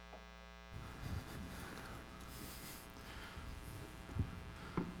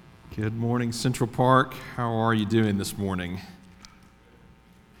Good morning, Central Park. How are you doing this morning?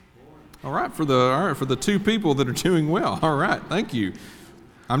 All right, for the two people that are doing well. All right, thank you.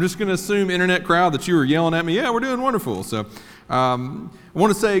 I'm just going to assume, internet crowd, that you were yelling at me. Yeah, we're doing wonderful. So I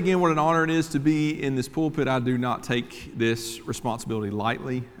want to say again what an honor it is to be in this pulpit. I do not take this responsibility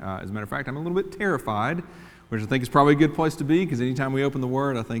lightly. As a matter of fact, I'm a little bit terrified, which I think is probably a good place to be, because anytime we open the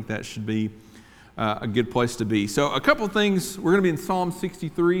Word, I think that should be a good place to be. So a couple of things. We're going to be in Psalm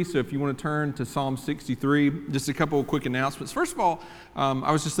 63, so if you want to turn to Psalm 63, just a couple of quick announcements. First of all,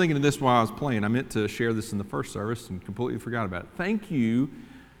 I was just thinking of this while I was playing. I meant to share this in the first service and completely forgot about it. Thank you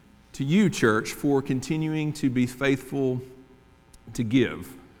to you, church, for continuing to be faithful to give.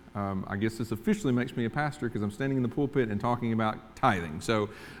 I guess this officially makes me a pastor because I'm standing in the pulpit and talking about tithing. So,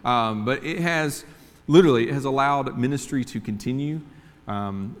 but it has allowed ministry to continue.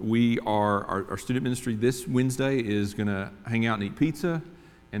 Our student ministry this Wednesday is going to hang out and eat pizza,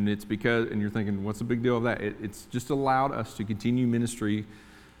 and it's because, and you're thinking, what's the big deal of that? It's just allowed us to continue ministry,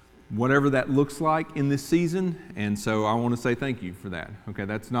 whatever that looks like in this season, and so I want to say thank you for that. Okay,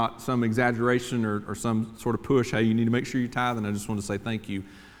 that's not some exaggeration or some sort of push, hey, you need to make sure you tithe, and I just want to say thank you.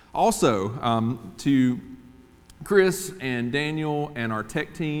 Also, to Chris and Daniel and our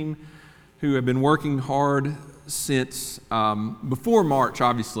tech team who have been working hard since before March,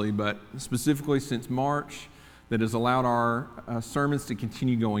 obviously, but specifically since March, that has allowed our sermons to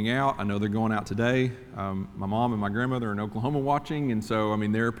continue going out. I know they're going out today. My mom and my grandmother are in Oklahoma watching, and so,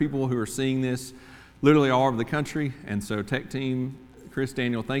 there are people who are seeing this literally all over the country, and so tech team, Chris,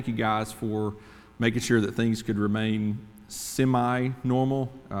 Daniel, thank you guys for making sure that things could remain semi-normal.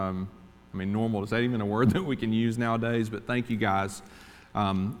 Normal, is that even a word that we can use nowadays? But thank you guys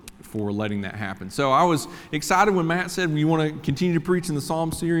for letting that happen. So I was excited when Matt said, you want to continue to preach in the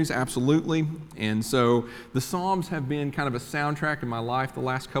Psalm series? Absolutely. And so the Psalms have been kind of a soundtrack in my life the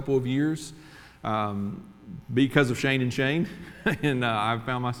last couple of years because of Shane and Shane. And I've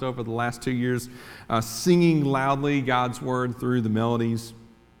found myself for the last 2 years singing loudly God's Word through the melodies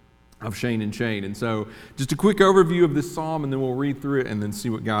of Shane and Shane. And so just a quick overview of this Psalm, and then we'll read through it and then see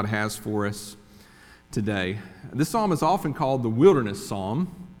what God has for us today. This psalm is often called the Wilderness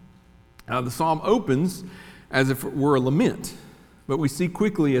Psalm. The psalm opens as if it were a lament, but we see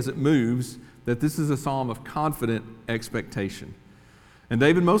quickly as it moves that this is a psalm of confident expectation. And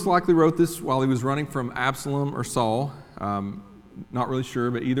David most likely wrote this while he was running from Absalom or Saul. Not really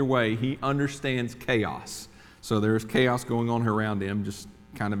sure, but either way, he understands chaos. So there's chaos going on around him, just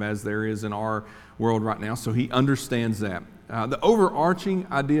kind of as there is in our world right now. So he understands that. The overarching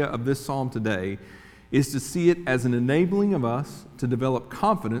idea of this psalm today is to see it as an enabling of us to develop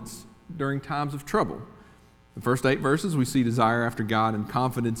confidence during times of trouble. The first 8 verses, we see desire after God and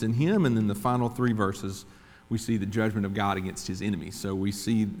confidence in Him, and then the final 3 verses, we see the judgment of God against His enemies. So we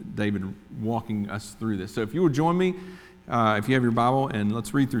see David walking us through this. So if you will join me, if you have your Bible, and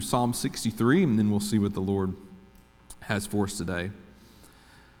let's read through Psalm 63, and then we'll see what the Lord has for us today.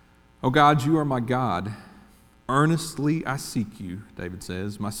 Oh God, you are my God. Earnestly I seek you, David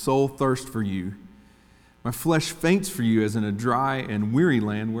says. My soul thirsts for you. My flesh faints for you as in a dry and weary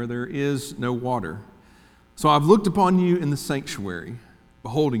land where there is no water. So I've looked upon you in the sanctuary,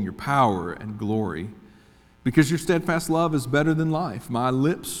 beholding your power and glory. Because your steadfast love is better than life, my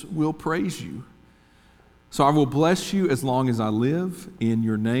lips will praise you. So I will bless you as long as I live. In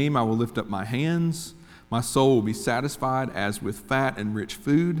your name I will lift up my hands. My soul will be satisfied as with fat and rich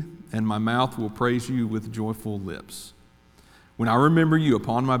food, and my mouth will praise you with joyful lips. When I remember you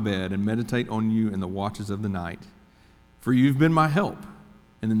upon my bed and meditate on you in the watches of the night. For you've been my help,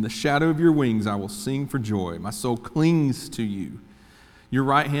 and in the shadow of your wings I will sing for joy. My soul clings to you. Your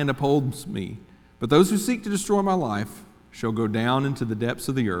right hand upholds me. But those who seek to destroy my life shall go down into the depths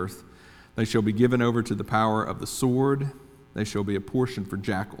of the earth. They shall be given over to the power of the sword. They shall be a portion for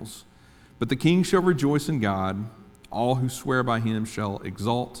jackals. But the king shall rejoice in God. All who swear by him shall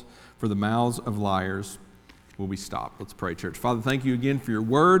exult, for the mouths of liars will be stopped. Let's pray, church. Father, thank you again for your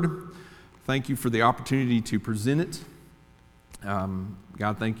word. Thank you for the opportunity to present it.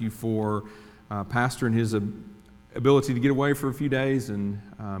 God, thank you for Pastor and his ability to get away for a few days and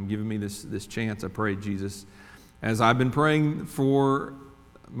giving me this chance. I pray, Jesus, as I've been praying for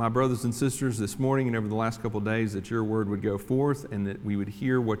my brothers and sisters this morning and over the last couple of days, that your word would go forth and that we would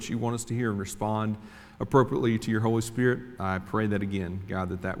hear what you want us to hear and respond appropriately to your Holy Spirit. I pray that again,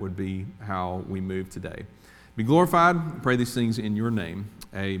 God, that would be how we move today. Be glorified. I pray these things in your name.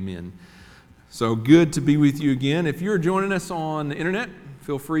 Amen. So good to be with you again. If you're joining us on the internet,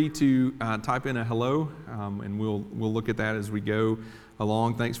 feel free to type in a hello, and we'll look at that as we go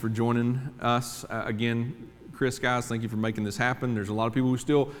along. Thanks for joining us. Again, Chris, guys. Thank you for making this happen. There's a lot of people who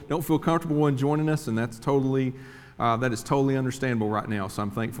still don't feel comfortable in joining us, and that is totally understandable right now. So I'm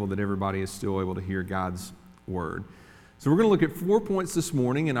thankful that everybody is still able to hear God's word. So we're going to look at 4 points this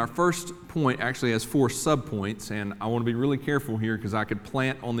morning, and our first point actually has 4 subpoints, and I want to be really careful here because I could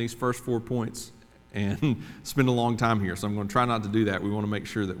plant on these first 4 points and spend a long time here. So I'm going to try not to do that. We want to make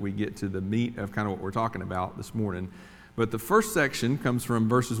sure that we get to the meat of kind of what we're talking about this morning. But the first section comes from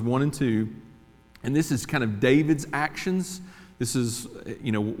verses 1 and 2, and this is kind of David's actions. This is,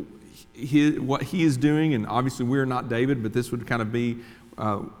 what he is doing, and obviously we're not David, but this would kind of be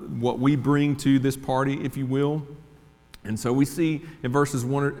what we bring to this party, if you will. And so we see in verses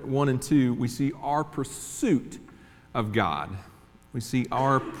 1 and 2, we see our pursuit of God. We see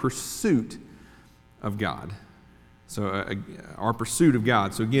our pursuit of God. So our pursuit of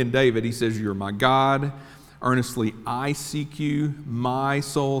God. So again, David, he says, "You're my God. Earnestly I seek you. My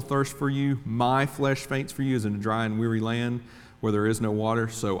soul thirsts for you. My flesh faints for you as in a dry and weary land where there is no water.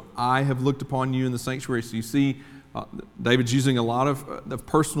 So I have looked upon you in the sanctuary." So you see, David's using a lot of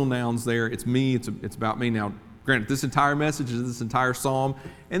personal nouns there. It's me. It's about me. Now, granted, this entire message, this entire psalm,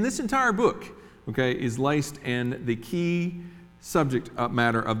 and this entire book, okay, is laced, and the key subject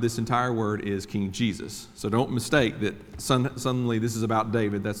matter of this entire word is King Jesus. So don't mistake that suddenly this is about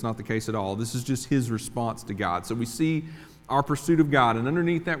David. That's not the case at all. This is just his response to God. So we see our pursuit of God, and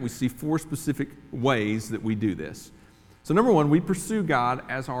underneath that we see 4 specific ways that we do this. So number 1, we pursue God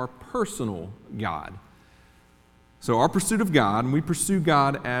as our personal God. So our pursuit of God, and we pursue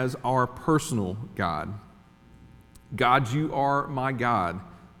God as our personal God. "God, you are my God,"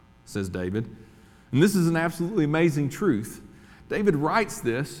 says David. And this is an absolutely amazing truth. David writes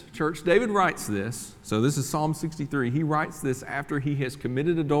this, church, David writes this. So this is Psalm 63. He writes this after he has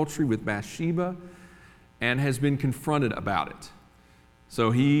committed adultery with Bathsheba and has been confronted about it.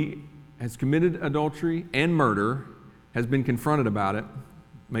 So he has committed adultery and murder, has been confronted about it,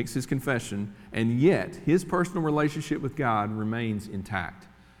 makes his confession, and yet his personal relationship with God remains intact.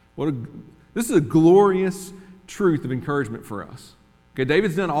 This is a glorious truth of encouragement for us. Okay,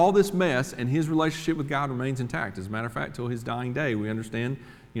 David's done all this mess, and his relationship with God remains intact. As a matter of fact, till his dying day, we understand,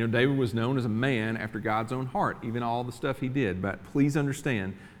 David was known as a man after God's own heart, even all the stuff he did. But please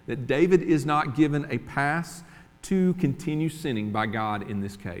understand that David is not given a pass to continue sinning by God in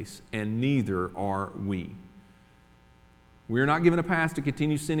this case, and neither are we. We are not given a pass to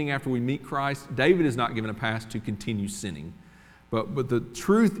continue sinning after we meet Christ. David is not given a pass to continue sinning. But the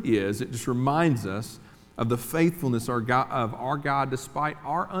truth is, it just reminds us of the faithfulness of our God despite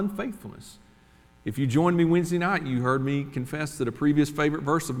our unfaithfulness. If you joined me Wednesday night, you heard me confess that a previous favorite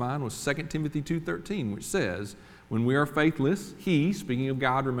verse of mine was 2 Timothy 2:13, which says, "When we are faithless, he," speaking of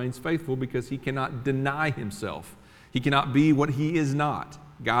God, "remains faithful because he cannot deny himself." He cannot be what he is not.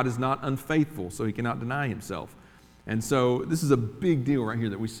 God is not unfaithful, so he cannot deny himself. And so this is a big deal right here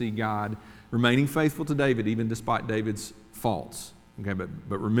that we see God remaining faithful to David even despite David's faults. Okay,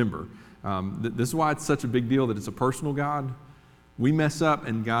 but remember, this is why it's such a big deal that it's a personal God. We mess up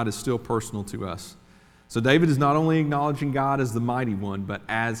and God is still personal to us. So David is not only acknowledging God as the mighty one, but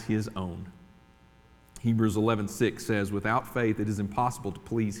as his own. Hebrews 11:6 says, "Without faith it is impossible to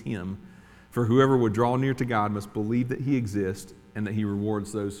please him, for whoever would draw near to God must believe that he exists and that he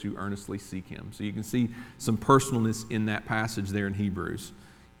rewards those who earnestly seek him." So you can see some personalness in that passage there in Hebrews.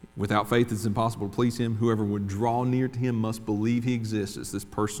 Without faith it's impossible to please him. Whoever would draw near to him must believe he exists. It's this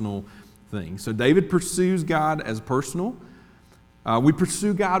personal thing. So David pursues God as personal. We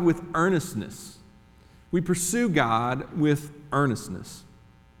pursue God with earnestness. We pursue God with earnestness.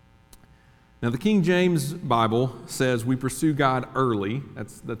 Now the King James Bible says we pursue God early.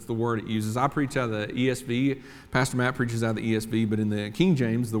 That's the word it uses. I preach out of the ESV. Pastor Matt preaches out of the ESV, but in the King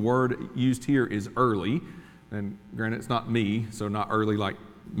James, the word used here is early. And granted, it's not me, so not early like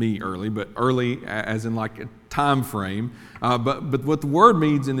me early, but early as in like a time frame. But what the word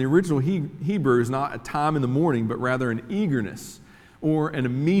means in the original Hebrew is not a time in the morning, but rather an eagerness or an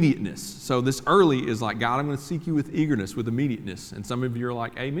immediateness. So this early is like, God, I'm going to seek you with eagerness, with immediateness. And some of you are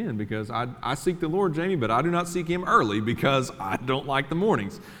like, amen, because I seek the Lord, Jamie, but I do not seek him early because I don't like the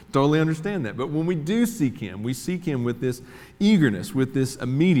mornings. Totally understand that. But when we do seek him, we seek him with this eagerness, with this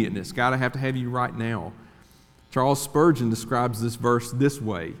immediateness. God, I have to have you right now. Charles Spurgeon describes this verse this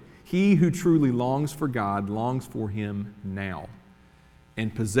way: "He who truly longs for God longs for him now,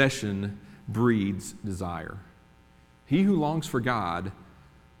 and possession breeds desire." He who longs for God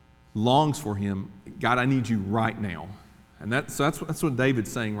longs for him. God, I need you right now. And that's what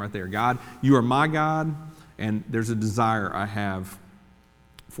David's saying right there. God, you are my God, and there's a desire I have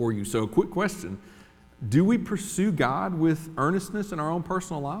for you. So a quick question: do we pursue God with earnestness in our own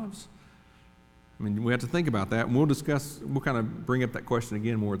personal lives? I mean, we have to think about that, and we'll kind of bring up that question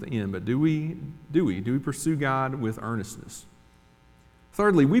again more at the end, but do we pursue God with earnestness?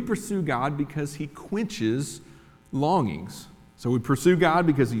 Thirdly, we pursue God because he quenches longings. So we pursue God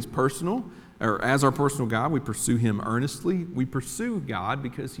because he's personal, or as our personal God, we pursue him earnestly. We pursue God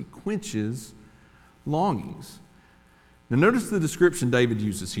because he quenches longings. Now notice the description David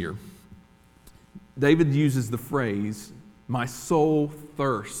uses here. David uses the phrase, "My soul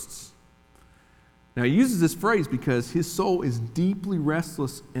thirsts." Now, he uses this phrase because his soul is deeply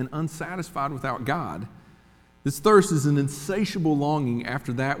restless and unsatisfied without God. This thirst is an insatiable longing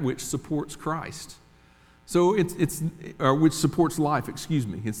after that which supports Christ. So which supports life,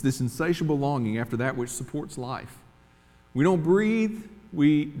 It's this insatiable longing after that which supports life. We don't breathe,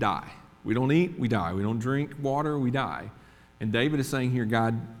 we die. We don't eat, we die. We don't drink water, we die. And David is saying here,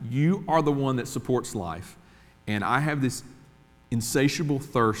 God, you are the one that supports life, and I have this insatiable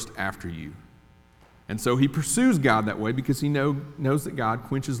thirst after you. And so he pursues God that way because he knows that God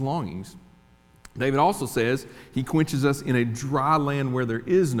quenches longings. David also says he quenches us in a dry land where there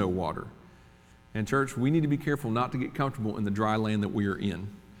is no water. And church, we need to be careful not to get comfortable in the dry land that we are in,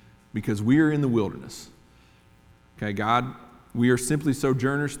 because we are in the wilderness. Okay, God, we are simply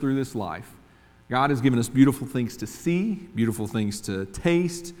sojourners through this life. God has given us beautiful things to see, beautiful things to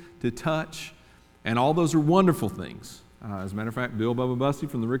taste, to touch, and all those are wonderful things. As a matter of fact, Bill Bubba Bussey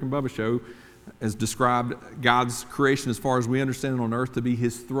from the Rick and Bubba Show has described God's creation as far as we understand it on earth to be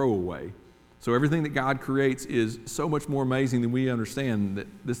his throwaway. So everything that God creates is so much more amazing than we understand, that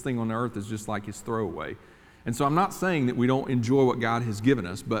this thing on earth is just like his throwaway. And so I'm not saying that we don't enjoy what God has given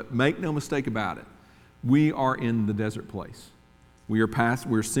us, but make no mistake about it. We are in the desert place.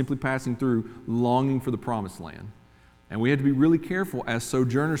 We're simply passing through, longing for the promised land. And we have to be really careful as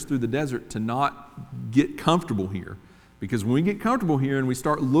sojourners through the desert to not get comfortable here. Because when we get comfortable here and we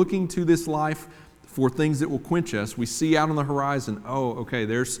start looking to this life for things that will quench us, we see out on the horizon, oh, okay,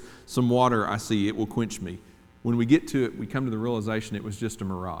 there's some water I see, it will quench me. When we get to it, we come to the realization it was just a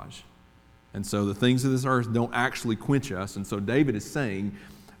mirage. And so the things of this earth don't actually quench us. And so David is saying,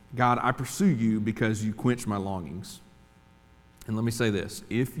 God, I pursue you because you quench my longings. And let me say this,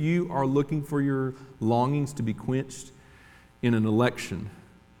 if you are looking for your longings to be quenched in an election,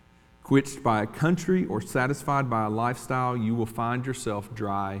 quenched by a country or satisfied by a lifestyle, you will find yourself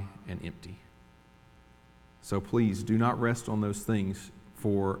dry and empty. So please do not rest on those things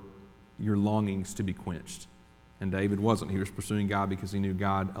for your longings to be quenched. And David wasn't. He was pursuing God because he knew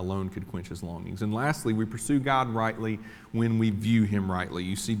God alone could quench his longings. And lastly, we pursue God rightly when we view him rightly.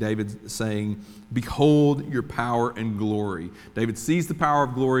 You see David saying, behold your power and glory. David sees the power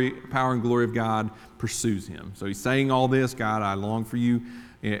and glory of God, pursues him. So he's saying all this, God, I long for you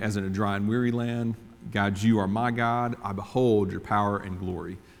as in a dry and weary land. God, you are my God. I behold your power and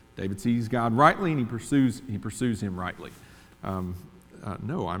glory. David sees God rightly and he pursues him rightly.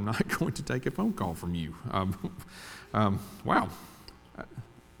 No, I'm not going to take a phone call from you. Wow.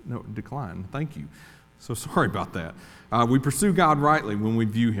 No, decline. Thank you. So sorry about that. We pursue God rightly when we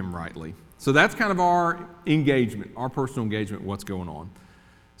view him rightly. So that's kind of our engagement, our personal engagement, what's going on.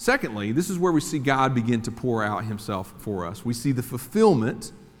 Secondly, this is where we see God begin to pour out himself for us. We see the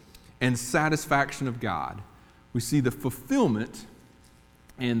fulfillment and satisfaction of God. We see the fulfillment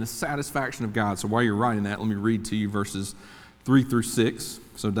and the satisfaction of God. So while you're writing that, let me read to you verses 3 through 6.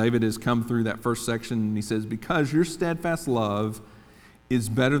 So David has come through that first section and he says, because your steadfast love is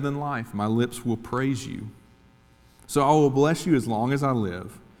better than life, my lips will praise you. So I will bless you as long as I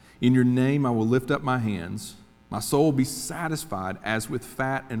live. In your name I will lift up my hands. My soul will be satisfied as with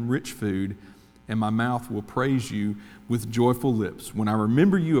fat and rich food, and my mouth will praise you with joyful lips when I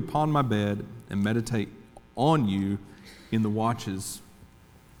remember you upon my bed and meditate on you in the watches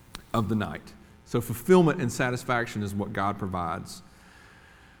of the night. So fulfillment and satisfaction is what God provides.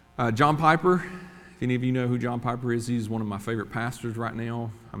 John Piper, if any of you know who John Piper is, he's one of my favorite pastors right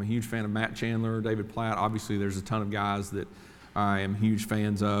now. I'm a huge fan of Matt Chandler, David Platt. Obviously, there's a ton of guys that I am huge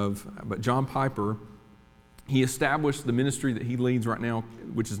fans of. But John Piper, he established the ministry that he leads right now,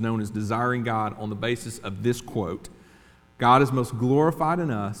 which is known as Desiring God, on the basis of this quote: God is most glorified in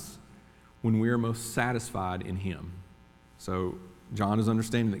us when we are most satisfied in him. So John is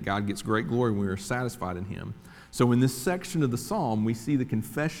understanding that God gets great glory when we are satisfied in him. So in this section of the psalm, we see the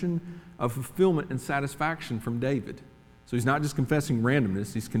confession of fulfillment and satisfaction from David. So he's not just confessing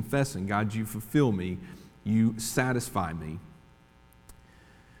randomness, he's confessing, God, you fulfill me, you satisfy me.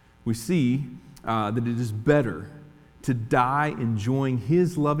 We see that it is better to die enjoying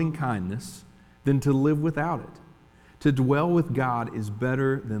his loving kindness than to live without it. To dwell with God is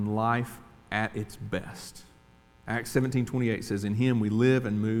better than life at its best. Acts 17:28 says, in him we live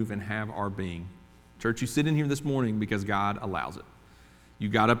and move and have our being. Church, you sit in here this morning because God allows it. You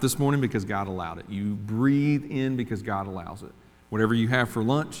got up this morning because God allowed it. You breathe in because God allows it. Whatever you have for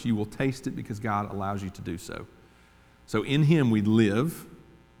lunch, you will taste it because God allows you to do so. So in Him we live,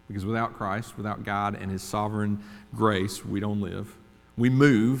 because without Christ, without God and His sovereign grace, we don't live. We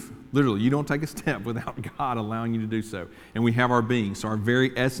move, literally, you don't take a step without God allowing you to do so. And we have our being. So our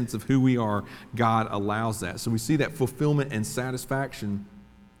very essence of who we are, God allows that. So we see that fulfillment and satisfaction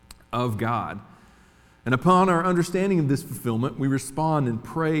of God. And upon our understanding of this fulfillment, we respond in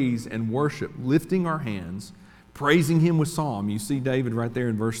praise and worship, lifting our hands, praising Him with psalm. You see David right there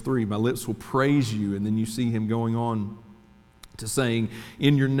in verse 3, my lips will praise you. And then you see him going on to saying,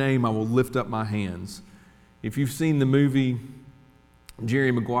 in your name I will lift up my hands. If you've seen the movie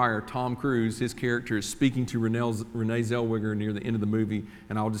Jerry Maguire, Tom Cruise, his character is speaking to Renee Zellweger near the end of the movie,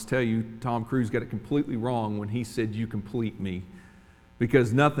 and I'll just tell you, Tom Cruise got it completely wrong when he said, you complete me.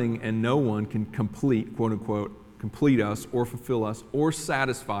 Because nothing and no one can complete, quote unquote, complete us or fulfill us or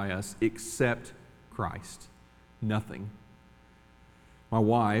satisfy us except Christ. Nothing. My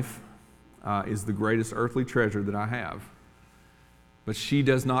wife is the greatest earthly treasure that I have, but she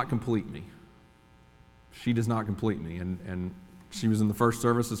does not complete me. She does not complete me. And she was in the first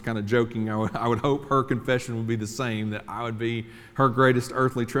service, is kind of joking. I would hope her confession would be the same, that I would be her greatest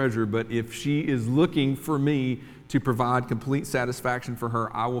earthly treasure. But if she is looking for me to provide complete satisfaction for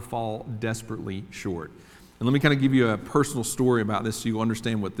her, I will fall desperately short. And let me kind of give you a personal story about this so you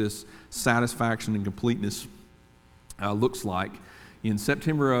understand what this satisfaction and completeness looks like. In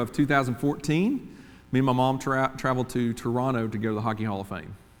September of 2014, me and my mom traveled to Toronto to go to the Hockey Hall of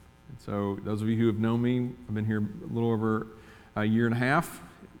Fame. And so those of you who have known me, I've been here a little over a year and a half,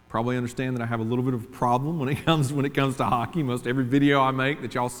 probably understand that I have a little bit of a problem when it comes to hockey. Most every video I make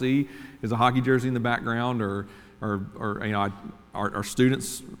that y'all see is a hockey jersey in the background, or you know, our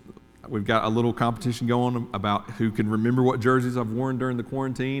students, we've got a little competition going about who can remember what jerseys I've worn during the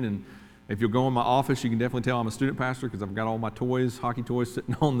quarantine. And if you'll go in my office, you can definitely tell I'm a student pastor because I've got all my toys, hockey toys,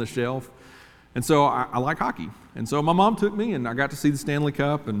 sitting on the shelf. And so I like hockey. And so my mom took me, and I got to see the Stanley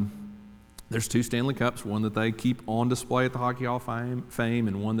Cup. And there's two Stanley Cups, one that they keep on display at the Hockey Hall of Fame,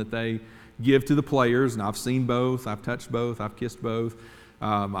 and one that they give to the players. And I've seen both. I've touched both. I've kissed both.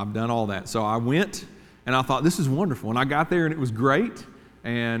 I've done all that. So I went, and I thought, this is wonderful. And I got there, and it was great.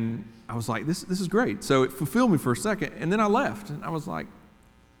 And I was like, this is great. So it fulfilled me for a second. And then I left, and I was like,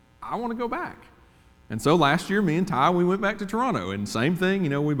 I want to go back. And so last year, me and Ty, we went back to Toronto. And same thing, you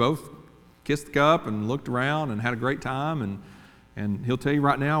know, we both kissed the cup and looked around and had a great time. And he'll tell you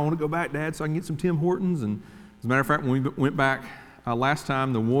right now, I want to go back, Dad, so I can get some Tim Hortons. And as a matter of fact, when we went back last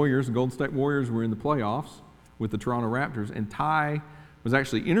time, the Golden State Warriors were in the playoffs with the Toronto Raptors. And Ty was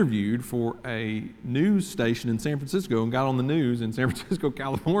actually interviewed for a news station in San Francisco and got on the news in San Francisco,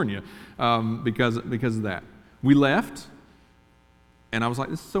 California, because of that. We left, and I was like,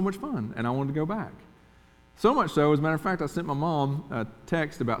 this is so much fun, and I wanted to go back. So much so, as a matter of fact, I sent my mom a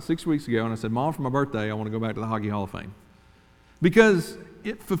text about 6 weeks ago, and I said, Mom, for my birthday, I want to go back to the Hockey Hall of Fame. Because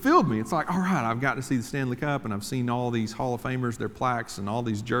it fulfilled me. It's like, all right, I've got to see the Stanley Cup, and I've seen all these Hall of Famers, their plaques, and all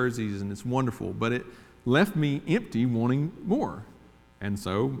these jerseys, and it's wonderful. But it left me empty, wanting more. And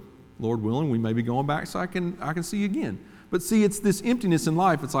so, Lord willing, we may be going back so I can see again. But see, it's this emptiness in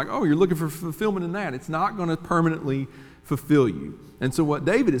life. It's like, oh, you're looking for fulfillment in that. It's not going to permanently fulfill you. And so what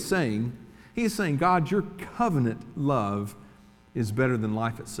David is saying, he is saying, God, your covenant love is better than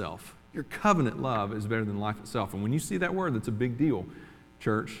life itself. Your covenant love is better than life itself. And when you see that word, that's a big deal,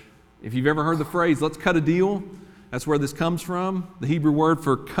 church. If you've ever heard the phrase, let's cut a deal, that's where this comes from. The Hebrew word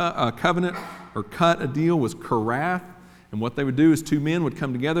for covenant or cut a deal was karath. And what they would do is two men would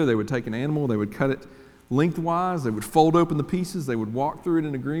come together, they would take an animal, they would cut it lengthwise, they would fold open the pieces, they would walk through it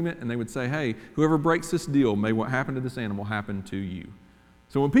in agreement, and they would say, hey, whoever breaks this deal, may what happened to this animal happen to you.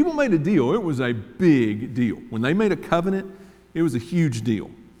 So when people made a deal, it was a big deal. When they made a covenant, it was a huge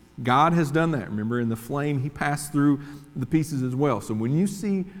deal. God has done that. Remember, in the flame, He passed through the pieces as well. So when you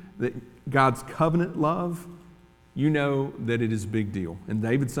see that God's covenant love, you know that it is a big deal. And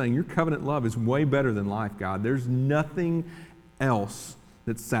David's saying, your covenant love is way better than life, God. There's nothing else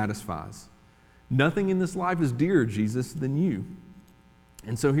that satisfies. Nothing in this life is dearer, Jesus, than you.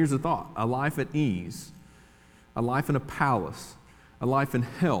 And so here's the thought. A life at ease, a life in a palace, a life in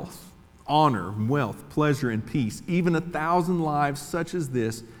health, honor, wealth, pleasure, and peace, even 1,000 lives such as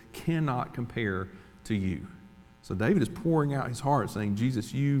this cannot compare to you. So David is pouring out his heart saying,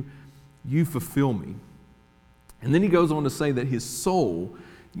 Jesus, you fulfill me. And then he goes on to say that his soul,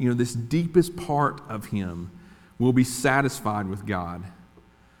 this deepest part of him, will be satisfied with God.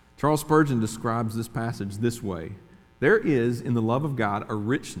 Charles Spurgeon describes this passage this way. There is in the love of God a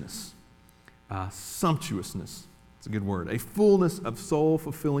richness sumptuousness. It's a good word. A fullness of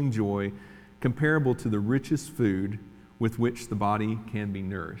soul-fulfilling joy comparable to the richest food with which the body can be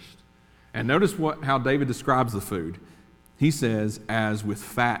nourished. And notice how David describes the food. He says, as with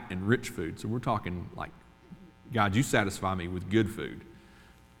fat and rich food. So we're talking like, God, you satisfy me with good food.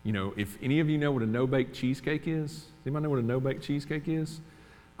 You know, if any of you know what a no-bake cheesecake is, does anybody know what a no-bake cheesecake is?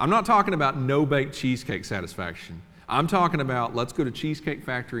 I'm not talking about no-bake cheesecake satisfaction. I'm talking about let's go to Cheesecake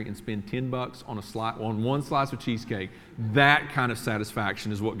Factory and spend $10 on one slice of cheesecake. That kind of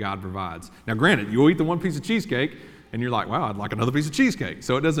satisfaction is what God provides. Now, granted, you'll eat the one piece of cheesecake and you're like, wow, I'd like another piece of cheesecake.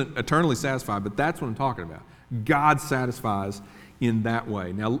 So it doesn't eternally satisfy, but that's what I'm talking about. God satisfies in that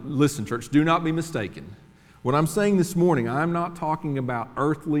way. Now, listen, church, do not be mistaken. What I'm saying this morning, I'm not talking about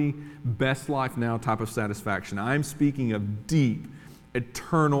earthly, best life now type of satisfaction. I'm speaking of deep,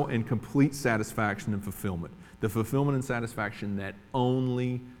 eternal, and complete satisfaction and fulfillment. The fulfillment and satisfaction that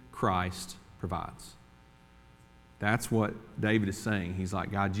only Christ provides. That's what David is saying. He's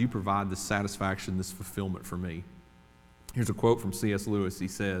like, God, you provide this satisfaction, this fulfillment for me. Here's a quote from C.S. Lewis. He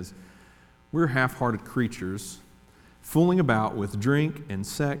says, we're half-hearted creatures, fooling about with drink and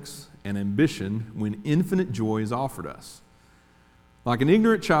sex and ambition when infinite joy is offered us. Like an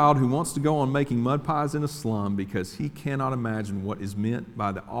ignorant child who wants to go on making mud pies in a slum because he cannot imagine what is meant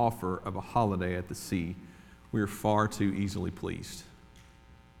by the offer of a holiday at the sea, we are far too easily pleased.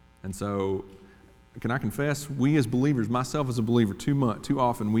 And so, can I confess, we as believers, myself as a believer, too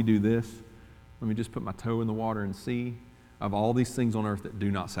often we do this. Let me just put my toe in the water and see of all these things on earth that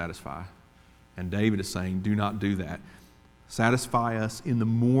do not satisfy. And David is saying, do not do that. Satisfy us in the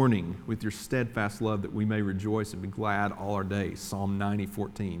morning with your steadfast love that we may rejoice and be glad all our days. Psalm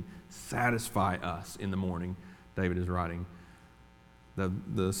 90:14. Satisfy us in the morning, David is writing.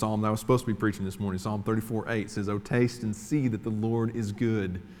 The psalm that I was supposed to be preaching this morning, Psalm 34:8 says, oh, taste and see that the Lord is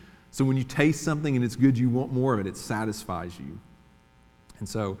good. So when you taste something and it's good, you want more of it. It satisfies you. And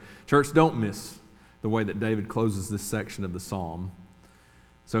so, church, don't miss the way that David closes this section of the psalm.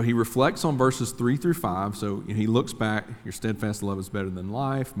 So he reflects on verses 3 through 5. So he looks back, your steadfast love is better than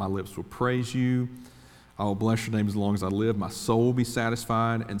life. My lips will praise you. I will bless your name as long as I live. My soul will be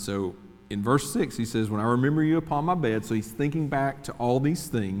satisfied. And so in verse 6, he says, when I remember you upon my bed, so he's thinking back to all these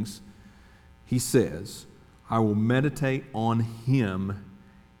things, he says, I will meditate on him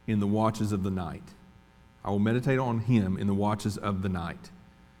in the watches of the night. I will meditate on him in the watches of the night.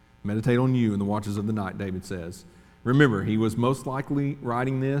 Meditate on you in the watches of the night, David says. Remember, he was most likely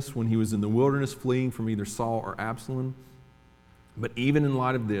writing this when he was in the wilderness fleeing from either Saul or Absalom. But even in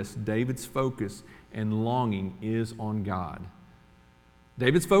light of this, David's focus and longing is on God.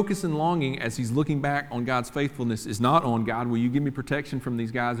 David's focus and longing as he's looking back on God's faithfulness is not on, God, will you give me protection from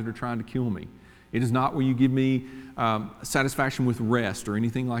these guys that are trying to kill me? It is not, will you give me satisfaction with rest or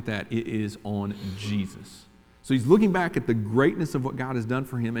anything like that. It is on Jesus. So he's looking back at the greatness of what God has done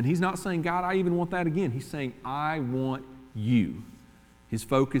for him, and he's not saying, God, I even want that again. He's saying, I want you. His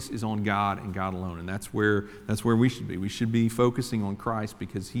focus is on God and God alone, and that's where we should be. We should be focusing on Christ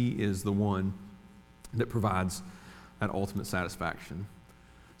because he is the one that provides that ultimate satisfaction.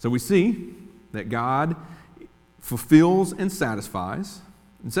 So we see that God fulfills and satisfies.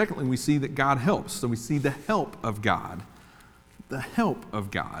 And secondly, we see that God helps. So we see the help of God. The help of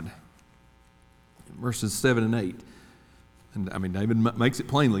God. Verses 7 and 8. And David makes it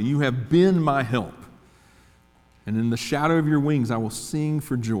plainly. You have been my help. And in the shadow of your wings I will sing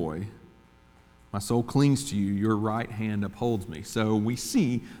for joy. My soul clings to you. Your right hand upholds me. So we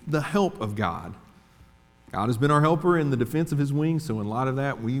see the help of God. God has been our helper in the defense of his wings. So in light of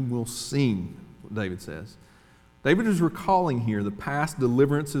that, we will sing, David says. David is recalling here the past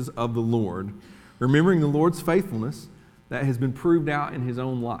deliverances of the Lord, remembering the Lord's faithfulness that has been proved out in his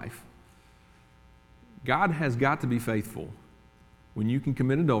own life. God has got to be faithful when you can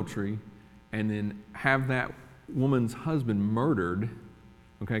commit adultery and then have that woman's husband murdered.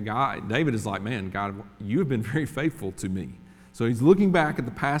 Okay, David is like, man, God, you have been very faithful to me. So he's looking back at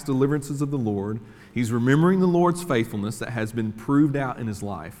the past deliverances of the Lord. He's remembering the Lord's faithfulness that has been proved out in his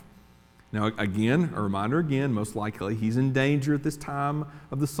life. Now, again, a reminder again, most likely he's in danger at this time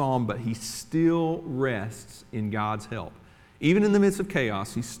of the psalm, but he still rests in God's help. Even in the midst of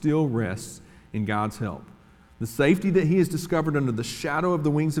chaos, he still rests in God's help. The safety that he has discovered under the shadow of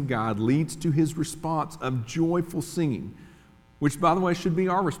the wings of God leads to his response of joyful singing, which, by the way, should be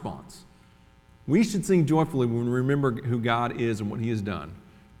our response. We should sing joyfully when we remember who God is and what he has done.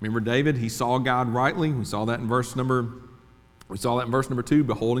 Remember David, he saw God rightly. We saw that in verse number 2,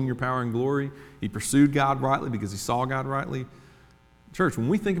 beholding your power and glory. He pursued God rightly because he saw God rightly. Church, when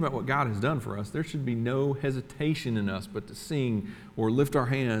we think about what God has done for us, there should be no hesitation in us but to sing or lift our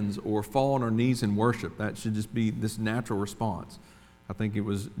hands or fall on our knees in worship. That should just be this natural response. I think it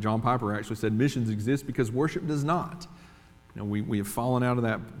was John Piper actually said, missions exist because worship does not. We have fallen out of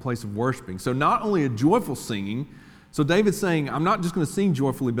that place of worshiping. So not only a joyful singing, so David's saying, I'm not just going to sing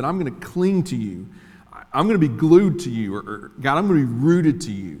joyfully, but I'm going to cling to you. I'm going to be glued to you, or God, I'm going to be rooted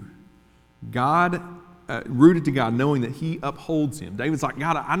to you. Rooted to God, knowing that He upholds him. David's like,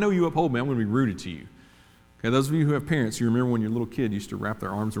 God, I know you uphold me. I'm going to be rooted to you. Okay, those of you who have parents, you remember when your little kid used to wrap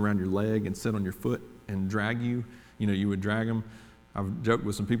their arms around your leg and sit on your foot and drag you? You would drag them. I've joked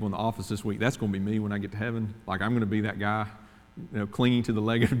with some people in the office this week, that's going to be me when I get to heaven. Like, I'm going to be that guy, clinging to the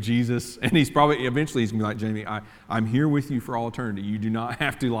leg of Jesus. And eventually he's going to be like, Jamie, I'm here with you for all eternity. You do not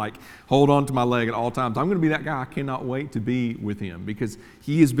have to hold on to my leg at all times. I'm going to be that guy. I cannot wait to be with him because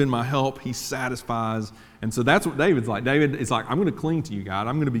he has been my help. He satisfies. And so that's what David's like. David is like, I'm going to cling to you, God.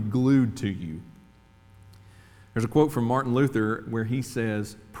 I'm going to be glued to you. There's a quote from Martin Luther where he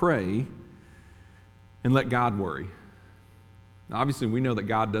says, pray and let God worry. Now, obviously, we know that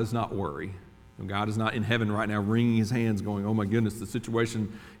God does not worry. God is not in heaven right now wringing his hands going, oh my goodness, the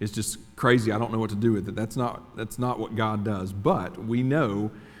situation is just crazy. I don't know what to do with it. That's not what God does. But we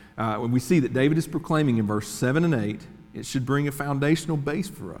know, when we see that David is proclaiming in verse 7 and 8, it should bring a foundational base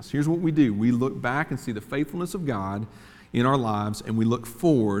for us. Here's what we do. We look back and see the faithfulness of God in our lives, and we look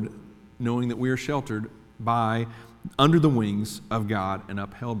forward knowing that we are sheltered under the wings of God and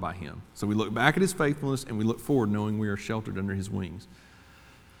upheld by Him. So we look back at His faithfulness, and we look forward knowing we are sheltered under His wings.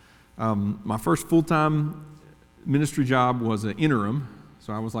 My first full-time ministry job was an interim,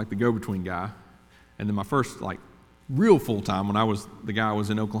 so I was like the go-between guy. And then my first real full-time when I was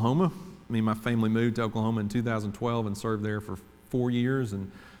in Oklahoma. Me and my family moved to Oklahoma in 2012 and served there for 4 years.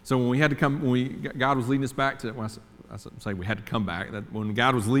 And so when we had to come, God was leading us back to, I say we had to come back. When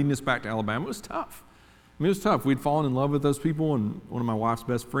God was leading us back to Alabama, it was tough. It was tough. We'd fallen in love with those people, and one of my wife's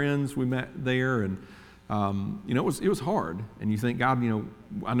best friends we met there, and it was hard. And you think, God,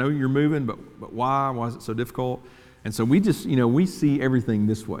 I know you're moving, but why? Why is it so difficult? And so we just, we see everything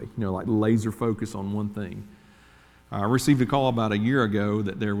this way, like laser focus on one thing. I received a call about a year ago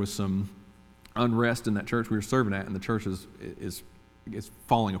that there was some unrest in that church we were serving at, and the church is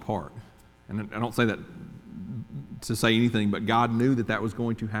falling apart. And I don't say that to say anything, but God knew that was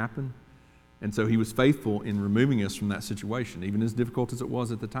going to happen. And so He was faithful in removing us from that situation, even as difficult as it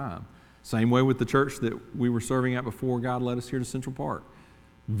was at the time. Same way with the church that we were serving at before God led us here to Central Park.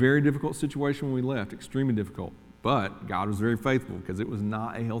 Very difficult situation when we left, extremely difficult. But God was very faithful because it was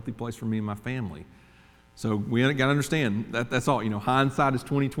not a healthy place for me and my family. So we got to understand that's all. Hindsight is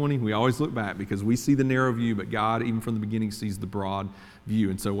 20/20. We always look back because we see the narrow view, but God, even from the beginning, sees the broad view.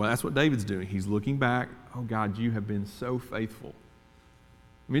 And so that's what David's doing. He's looking back. Oh, God, you have been so faithful.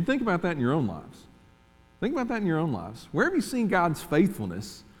 I mean, think about that in your own lives. Think about that in your own lives. Where have you seen God's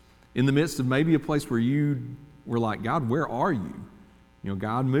faithfulness in the midst of maybe a place where you were like, God, where are you?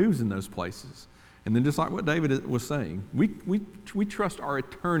 God moves in those places. And then just like what David was saying, we trust our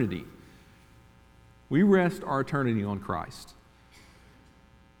eternity. We rest our eternity on Christ.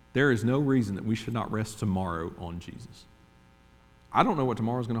 There is no reason that we should not rest tomorrow on Jesus. I don't know what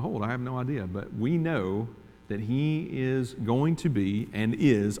tomorrow is going to hold. I have no idea. But we know that He is going to be and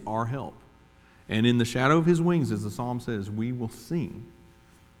is our help. And in the shadow of His wings, as the psalm says, we will sing.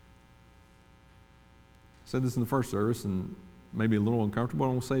 I said this in the first service and maybe a little uncomfortable,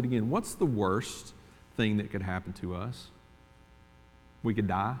 and we'll say it again. What's the worst thing that could happen to us? We could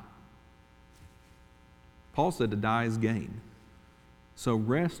die. Paul said to die is gain. So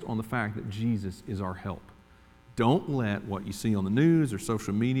rest on the fact that Jesus is our help. Don't let what you see on the news or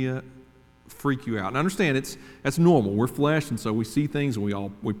social media freak you out. And understand that's normal. We're flesh, and so we see things,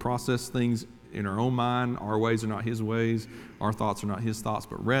 and we process things in our own mind. Our ways are not His ways. Our thoughts are not His thoughts.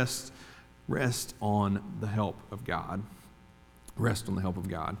 But rest on the help of God. Rest on the help of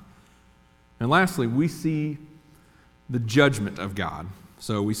God. And lastly, we see the judgment of God.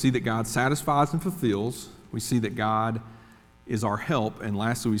 So we see that God satisfies and fulfills. We see that God is our help. And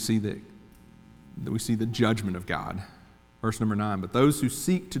lastly, we see the judgment of God. Verse number 9, but those who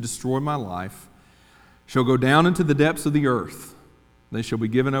seek to destroy my life shall go down into the depths of the earth. They shall be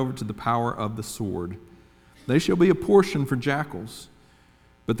given over to the power of the sword. They shall be a portion for jackals.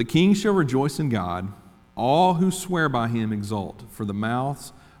 But the king shall rejoice in God. All who swear by Him exult, for the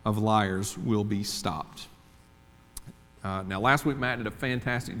mouths of liars will be stopped. Now, last week, Matt did a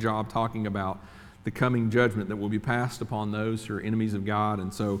fantastic job talking about the coming judgment that will be passed upon those who are enemies of God.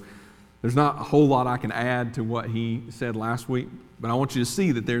 And so there's not a whole lot I can add to what he said last week, but I want you to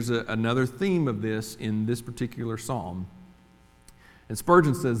see that there's another theme of this in this particular psalm. And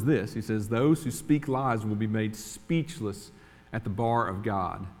Spurgeon says this, he says, those who speak lies will be made speechless at the bar of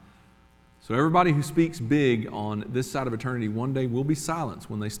God. So everybody who speaks big on this side of eternity one day will be silenced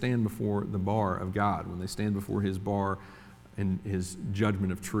when they stand before the bar of God, when they stand before his bar and his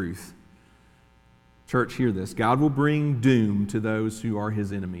judgment of truth. Church, hear this. God will bring doom to those who are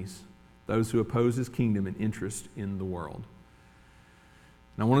his enemies, those who oppose his kingdom and interest in the world.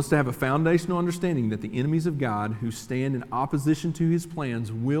 And I want us to have a foundational understanding that the enemies of God who stand in opposition to his plans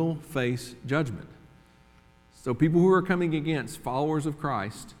will face judgment. So people who are coming against followers of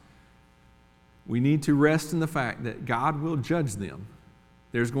Christ, we need to rest in the fact that God will judge them.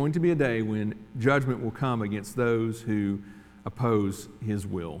 There's going to be a day when judgment will come against those who oppose his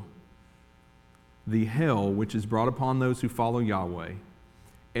will. The hell which is brought upon those who follow Yahweh,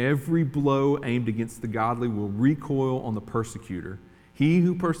 every blow aimed against the godly will recoil on the persecutor. He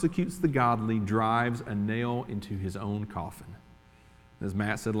who persecutes the godly drives a nail into his own coffin. As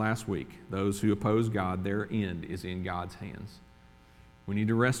Matt said last week, those who oppose God, their end is in God's hands. We need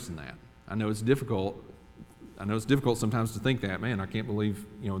to rest in that. I know it's difficult. I know it's difficult sometimes to think that, man, I can't believe,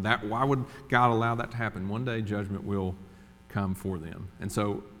 that. Why would God allow that to happen? One day judgment will come for them. And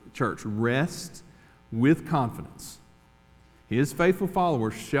so, church, rest with confidence. His faithful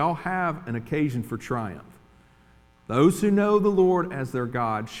followers shall have an occasion for triumph. Those who know the Lord as their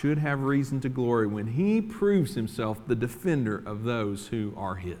God should have reason to glory when he proves himself the defender of those who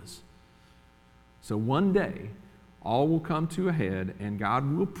are his. So one day, all will come to a head, and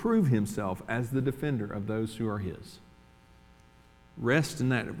God will prove himself as the defender of those who are his. Rest in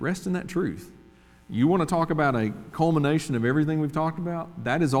that truth. You want to talk about a culmination of everything we've talked about?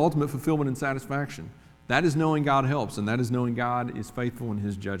 That is ultimate fulfillment and satisfaction. That is knowing God helps, and that is knowing God is faithful in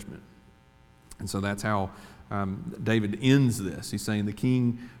his judgment. And so that's how David ends this. He's saying, the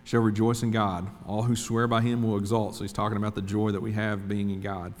king shall rejoice in God. All who swear by him will exalt. So he's talking about the joy that we have being in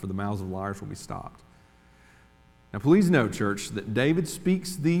God, for the mouths of liars will be stopped. Now please know, church, that David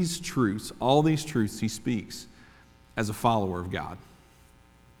speaks these truths, all these truths he speaks as a follower of God.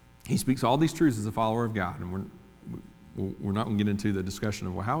 He speaks all these truths as a follower of God. And we're not going to get into the discussion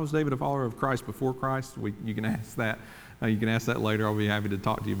of, well, how was David a follower of Christ before Christ? You can ask that. You can ask that later. I'll be happy to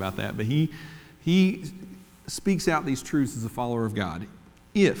talk to you about that. But he speaks out these truths as a follower of God.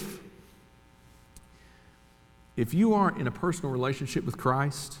 If you aren't in a personal relationship with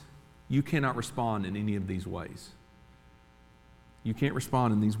Christ, you cannot respond in any of these ways. You can't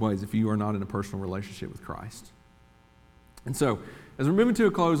respond in these ways if you are not in a personal relationship with Christ. And so, as we're moving to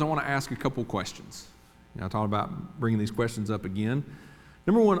a close, I want to ask a couple questions. I talked about bringing these questions up again.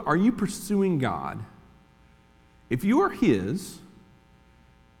 Number one, are you pursuing God? If you are his,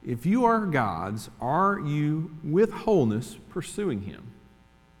 if you are God's, are you with wholeness pursuing him?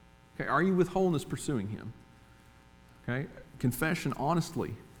 Okay, are you with wholeness pursuing him? Okay, confession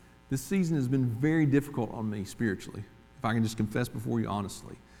honestly. This season has been very difficult on me spiritually, if I can just confess before you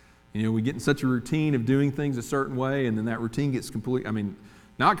honestly. We get in such a routine of doing things a certain way, and then that routine gets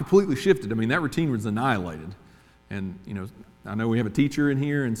not completely shifted. That routine was annihilated. And, I know we have a teacher in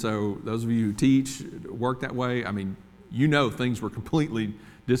here, and so those of you who teach, work that way, things were completely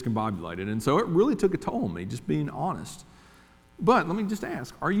discombobulated. And so it really took a toll on me, just being honest. But let me just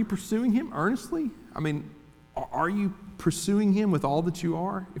ask, are you pursuing him earnestly? Are you pursuing him with all that you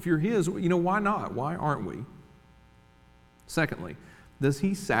are? If you're his, why not? Why aren't we? Secondly, does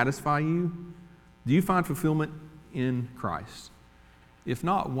he satisfy you? Do you find fulfillment in Christ? If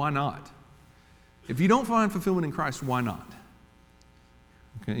not, why not? If you don't find fulfillment in Christ, why not?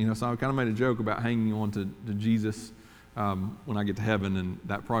 Okay, so I kind of made a joke about hanging on to Jesus when I get to heaven, and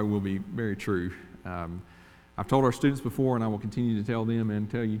that probably will be very true. I've told our students before, and I will continue to tell them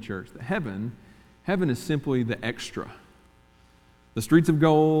and tell you, church, that heaven is simply the extra. The streets of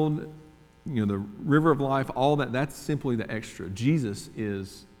gold, the river of life, all that's simply the extra. Jesus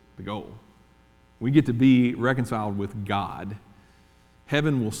is the goal. We get to be reconciled with God.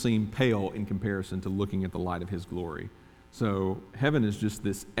 Heaven will seem pale in comparison to looking at the light of his glory. So heaven is just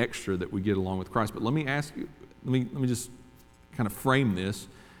this extra that we get along with Christ. But let me ask you, let me just kind of frame this.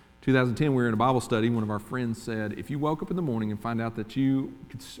 2010, we were in a Bible study. One of our friends said, if you woke up in the morning and find out that you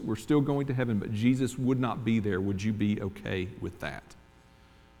were still going to heaven, but Jesus would not be there, would you be okay with that?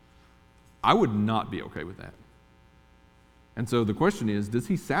 I would not be okay with that. And so the question is, does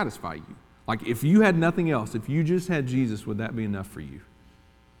he satisfy you? Like, if you had nothing else, if you just had Jesus, would that be enough for you?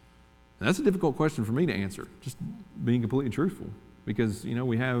 And that's a difficult question for me to answer, just being completely truthful. Because, we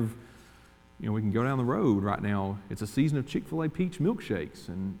can go down the road right now. It's a season of Chick-fil-A peach milkshakes,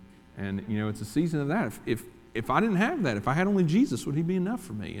 and it's a season of that. if I didn't have that, if I had only Jesus, would he be enough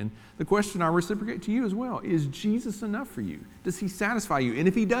for me? And the question I reciprocate to you as well, is Jesus enough for you? Does he satisfy you? And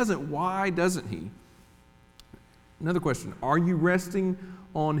if he doesn't, why doesn't he? Another question, are you resting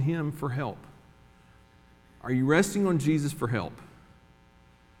on him for help? Are you resting on Jesus for help?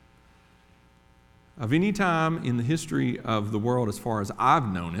 Of any time in the history of the world, as far as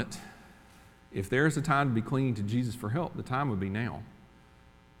I've known it, if there's a time to be clinging to Jesus for help, the time would be now.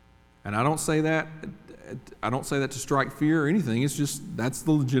 And I don't say that to strike fear or anything. It's just, that's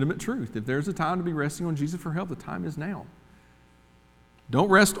the legitimate truth. If there's a time to be resting on Jesus for help, the time is now. Don't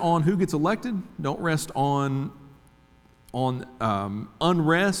rest on who gets elected. Don't rest on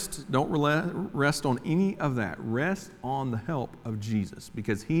unrest. Don't rest on any of that. Rest on the help of Jesus,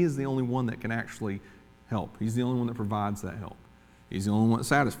 because he is the only one that can actually help. He's the only one that provides that help. He's the only one that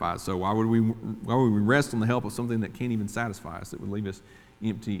satisfies. So why would we rest on the help of something that can't even satisfy us, that would leave us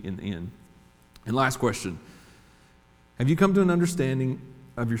empty in the end? And last question, have you come to an understanding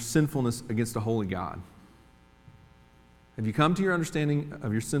of your sinfulness against a holy God? Have you come to your understanding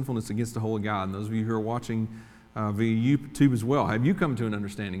of your sinfulness against a holy God? And those of you who are watching via YouTube as well, have you come to an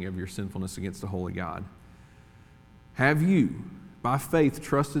understanding of your sinfulness against a holy God? Have you, by faith,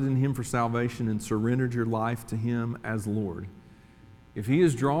 trusted in him for salvation and surrendered your life to him as Lord? If he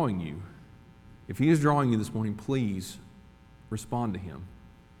is drawing you this morning, please respond to him.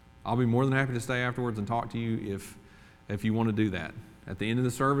 I'll be more than happy to stay afterwards and talk to you if you want to do that. At the end of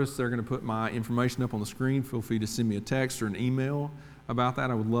the service, they're going to put my information up on the screen. Feel free to send me a text or an email about that.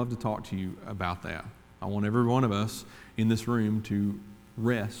 I would love to talk to you about that. I want every one of us in this room to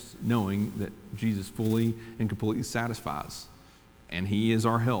rest knowing that Jesus fully and completely satisfies, and he is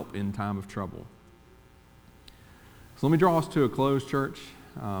our help in time of trouble. So let me draw us to a close, church.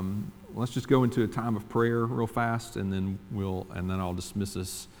 Let's just go into a time of prayer real fast, and then I'll dismiss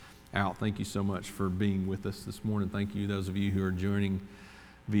us out. Thank you so much for being with us this morning. Thank you, those of you who are joining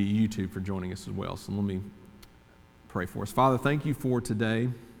via YouTube, for joining us as well. So let me pray for us. Father, thank you for today.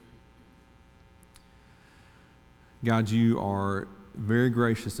 God, you are very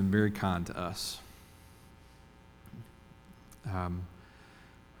gracious and very kind to us.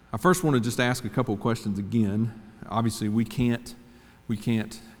 I first want to just ask a couple of questions again. Obviously, we can't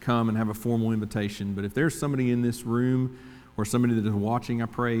come and have a formal invitation, but if there's somebody in this room or somebody that is watching, I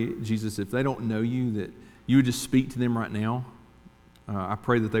pray, Jesus, if they don't know you, that you would just speak to them right now. I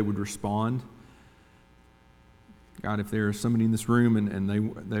pray that they would respond. God, if there is somebody in this room and they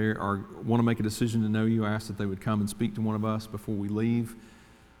want to make a decision to know you, I ask that they would come and speak to one of us before we leave.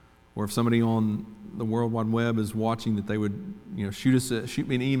 Or if somebody on the World Wide Web is watching, that they would, shoot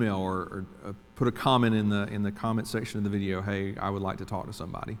me an email or put a comment in the comment section of the video. Hey, I would like to talk to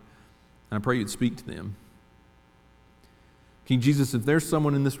somebody. And I pray you'd speak to them. King Jesus, if there's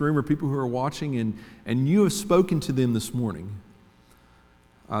someone in this room or people who are watching and you have spoken to them this morning,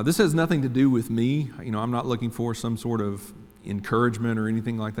 this has nothing to do with me. I'm not looking for some sort of encouragement or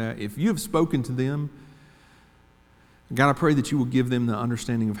anything like that. If you have spoken to them, God, I pray that you will give them the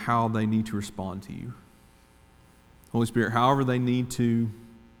understanding of how they need to respond to you. Holy Spirit, however they need to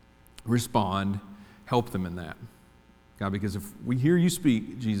respond, help them in that. God, because if we hear you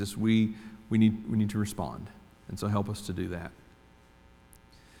speak, Jesus, we need to respond. And so help us to do that.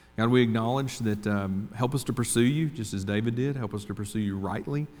 God, we acknowledge that help us to pursue you just as David did. Help us to pursue you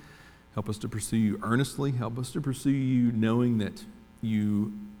rightly. Help us to pursue you earnestly. Help us to pursue you knowing that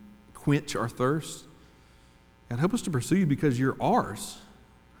you quench our thirst. God, help us to pursue you because you're ours.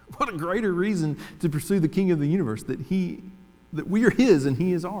 What a greater reason to pursue the King of the universe, that we are his and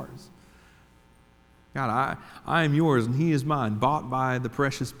he is ours. God, I am yours and he is mine, bought by the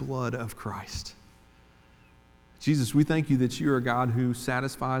precious blood of Christ. Jesus, we thank you that you are a God who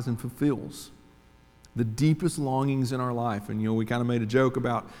satisfies and fulfills the deepest longings in our life. And, we kind of made a joke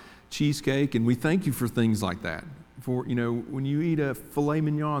about cheesecake, and we thank you for things like that. For, when you eat a filet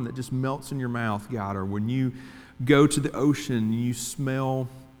mignon that just melts in your mouth, God, or when you go to the ocean and you smell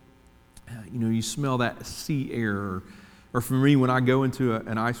that sea air, or for me, when I go into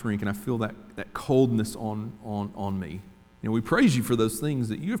an ice rink and I feel that coldness on me. We praise you for those things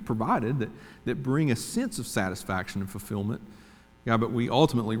that you have provided that bring a sense of satisfaction and fulfillment. God, but we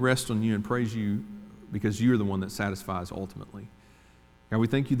ultimately rest on you and praise you because you are the one that satisfies ultimately. God, we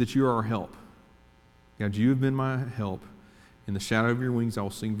thank you that you are our help. God, you have been my help. In the shadow of your wings, I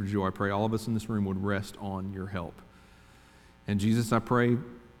will sing for joy. I pray all of us in this room would rest on your help. And Jesus, I pray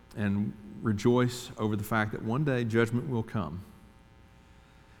and rejoice over the fact that one day judgment will come.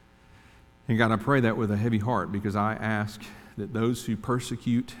 And God, I pray that with a heavy heart, because I ask that those who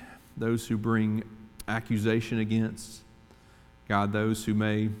persecute, those who bring accusation against, God, those who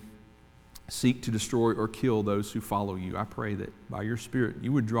may seek to destroy or kill those who follow you. I pray that by your Spirit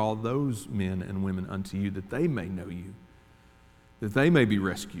you would draw those men and women unto you, that they may know you, that they may be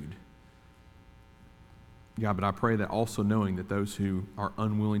rescued. God, but I pray that also knowing that those who are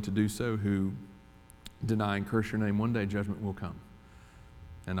unwilling to do so, who deny and curse your name, one day judgment will come.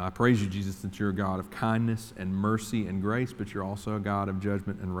 And I praise you, Jesus, that you're a God of kindness and mercy and grace, but you're also a God of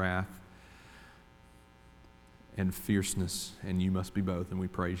judgment and wrath and fierceness, and you must be both, and we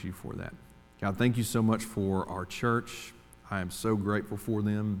praise you for that. God, thank you so much for our church. I am so grateful for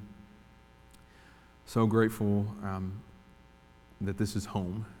them. So grateful that this is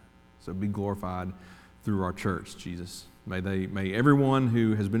home. So be glorified through our church, Jesus. May everyone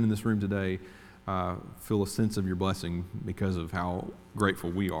who has been in this room today feel a sense of your blessing because of how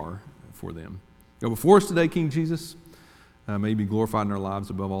grateful we are for them. Go before us today, King Jesus. May you be glorified in our lives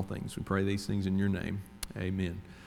above all things. We pray these things in your name. Amen.